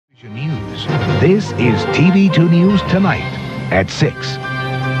News. This is TV2 News Tonight at 6.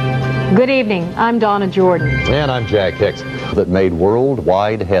 Good evening. I'm Donna Jordan. And I'm Jack Hicks. That made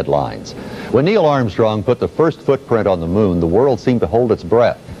worldwide headlines. When Neil Armstrong put the first footprint on the moon, the world seemed to hold its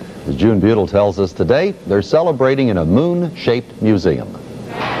breath. As June Beutle tells us today, they're celebrating in a moon-shaped museum.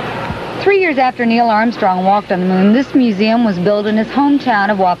 3 years after Neil Armstrong walked on the moon, this museum was built in his hometown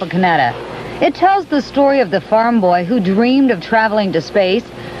of Wapakoneta. It tells the story of the farm boy who dreamed of traveling to space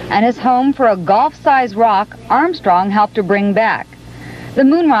and is home for a golf-sized rock Armstrong helped to bring back. The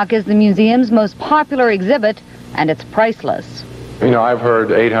moon rock is the museum's most popular exhibit, and it's priceless. You know, I've heard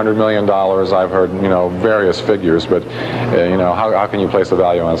 $800 million, I've heard, various figures, but, how can you place a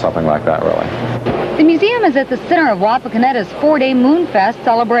value on something like that, really? The museum is at the center of Wapakoneta's 4-day Moonfest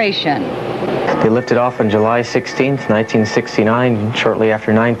celebration. They lifted off on July 16th, 1969, shortly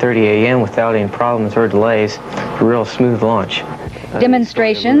after 9:30 a.m. without any problems or delays. A real smooth launch.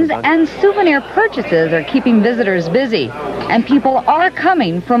 Demonstrations and souvenir purchases are keeping visitors busy, and people are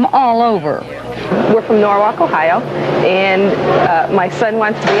coming from all over. We're from Norwalk, Ohio, and my son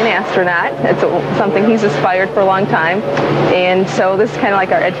wants to be an astronaut. It's something he's aspired for a long time, and so this is kind of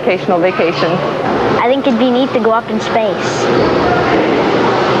like our educational vacation. I think it'd be neat to go up in space.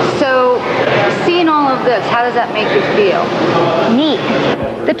 So, seeing all of this, how does that make you feel? Neat.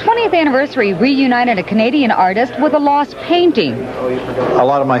 The 20th anniversary reunited a Canadian artist with a lost painting. A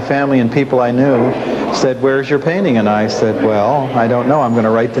lot of my family and people I knew said, "Where's your painting?" And I said, "Well, I don't know. I'm going to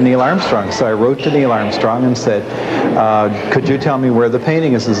write to Neil Armstrong." So I wrote to Neil Armstrong and said, "Could you tell me where the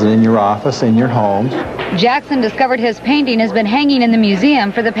painting is? Is it in your office, in your home?" Jackson discovered his painting has been hanging in the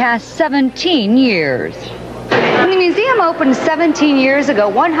museum for the past 17 years. When the museum opened 17 years ago,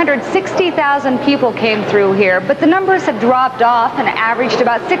 160,000 people came through here, but the numbers have dropped off and averaged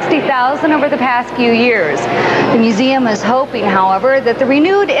about 60,000 over the past few years. The museum is hoping, however, that the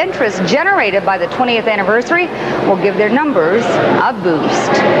renewed interest generated by the 20th anniversary will give their numbers a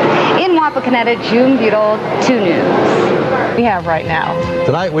boost. In Wapakoneta, June Beutle, 2 News. We have right now.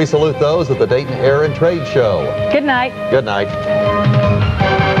 Tonight we salute those at the Dayton Air and Trade Show. Good night. Good night.